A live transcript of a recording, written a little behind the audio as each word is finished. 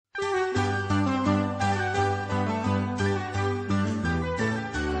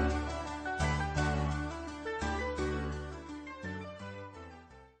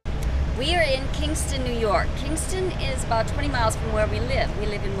Kingston, New York. Kingston is about 20 miles from where we live. We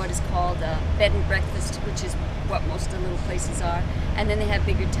live in what is called a bed and breakfast, which is what most of the little places are. And then they have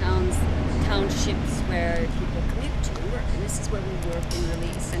bigger towns, townships where people commute to and work. And this is where we work and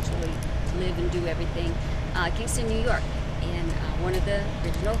really essentially live and do everything. Kingston, New York, in one of the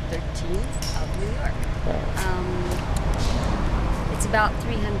original 13s of New York. It's about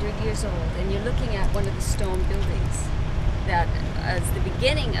 300 years old, and you're looking at one of the stone buildings that as the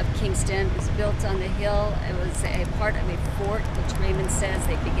beginning of Kingston was built on the hill. It was a part of a fort, which Raymond says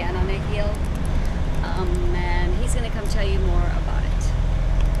they began on a hill. And he's going to come tell you more about it.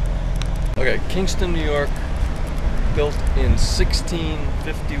 Okay, Kingston, New York, built in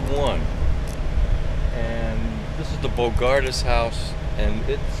 1651. And this is the Bogardus house, and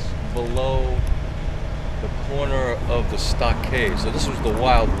it's below the corner of the stockade. So this was the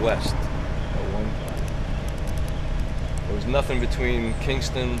Wild West at one time. There was nothing between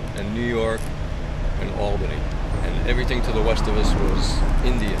Kingston and New York and Albany. And everything to the west of us was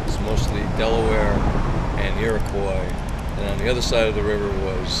Indians, mostly Delaware and Iroquois. And on the other side of the river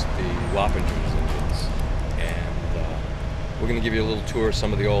was the Wappingers Indians. And we're going to give you a little tour of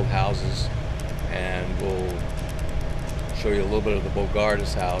some of the old houses, and we'll show you a little bit of the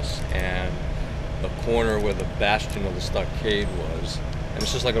Bogardus house and the corner where the bastion of the stockade was. And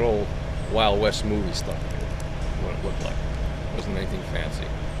it's just like an old Wild West movie stockade, what it looked like. It wasn't anything fancy.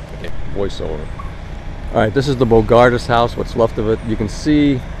 Okay, voiceover. All right, this is the Bogardus house, what's left of it. You can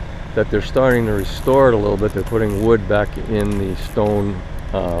see that they're starting to restore it a little bit. They're putting wood back in the stone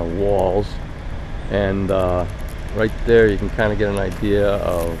walls. And right there you can kind of get an idea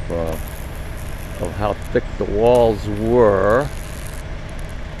of how thick the walls were.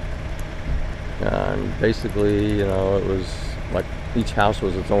 And basically, you know, it was like each house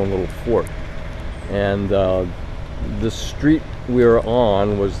was its own little fort. And the street we were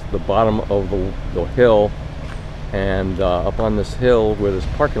on was the bottom of the hill, and up on this hill where this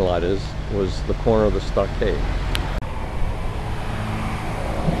parking lot is was the corner of the stockade.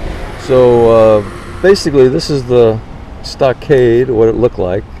 So basically this is the stockade, what it looked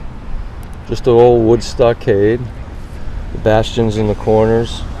like. Just an old wood stockade. The bastions in the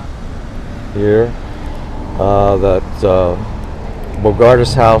corners here. That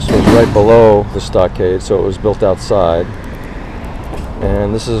Bogardus house was right below the stockade, so it was built outside.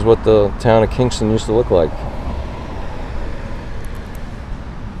 And this is what the town of Kingston used to look like.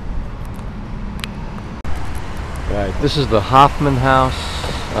 Right, this is the Hoffman house.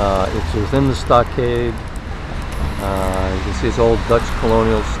 It's within the stockade. You can see it's old Dutch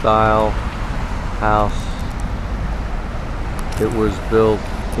colonial style house. It was built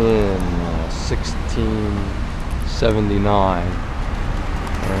in 1679.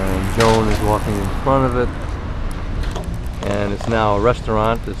 And Joan is walking in front of it. And it's now a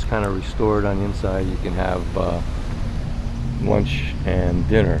restaurant. It's kind of restored on the inside. You can have lunch and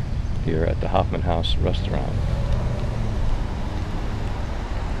dinner here at the Hoffman House restaurant.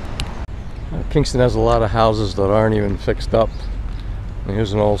 Kingston has a lot of houses that aren't even fixed up. And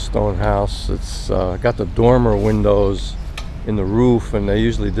here's an old stone house. It's got the dormer windows in the roof, and they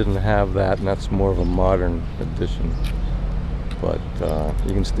usually didn't have that, and that's more of a modern addition. But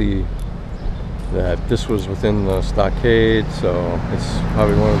you can see that this was within the stockade, so it's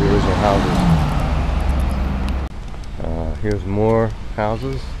probably one of the original houses. Here's more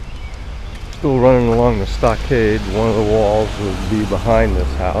houses. Still running along the stockade. One of the walls would be behind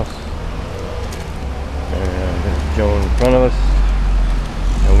this house. And there's Joan in front of us.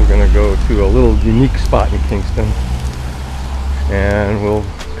 And we're going to go to a little unique spot in Kingston. And we'll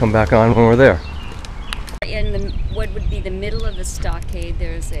come back on when we're there. In what would be the middle of the stockade,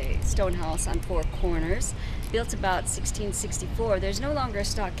 there's a stone house on four corners, built about 1664. There's no longer a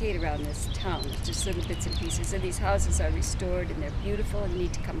stockade around this town. It's just little bits and pieces. And these houses are restored, and they're beautiful, and you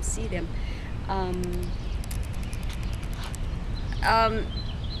need to come see them.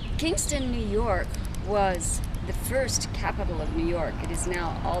 Kingston, New York was the first capital of New York. It is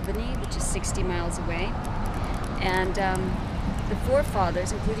now Albany, which is 60 miles away. And the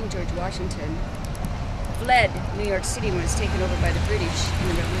forefathers, including George Washington, fled New York City when it was taken over by the British in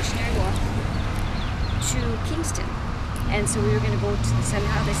the Revolutionary War to Kingston. And so we were going to go to the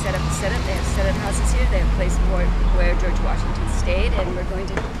somehow they set up. They have set up houses here. They have a place where George Washington stayed, and we're going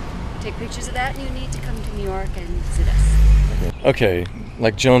to take pictures of that. And you need to come to New York and visit us. Okay,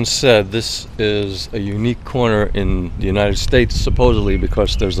 like Joan said, this is a unique corner in the United States, supposedly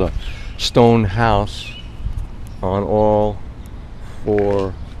because there's a stone house on all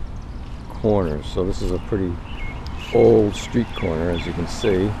four corners. So this is a pretty old street corner, as you can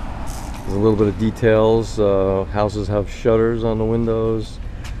see. There's a little bit of details. Houses have shutters on the windows.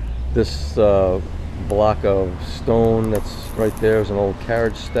 This block of stone that's right there is an old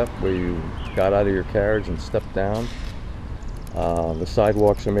carriage step where you got out of your carriage and stepped down. The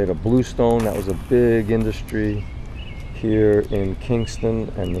sidewalks are made of bluestone. That was a big industry here in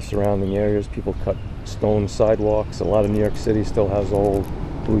Kingston and the surrounding areas. People cut stone sidewalks. A lot of New York City still has old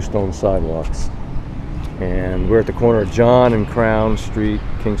bluestone sidewalks. And we're at the corner of John and Crown Street,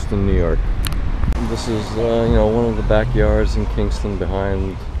 Kingston, New York. This is one of the backyards in Kingston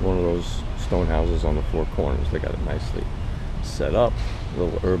behind one of those stone houses on the four corners. They got it nicely set up, a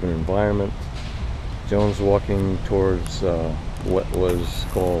little urban environment. Joan's walking towards what was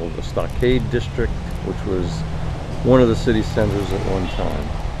called the Stockade District, which was one of the city centers at one time.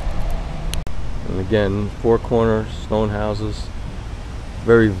 And again, four corner stone houses,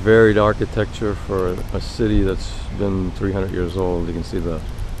 very varied architecture for a city that's been 300 years old. You can see the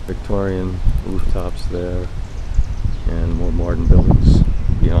Victorian rooftops there and more modern buildings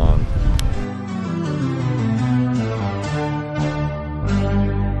beyond.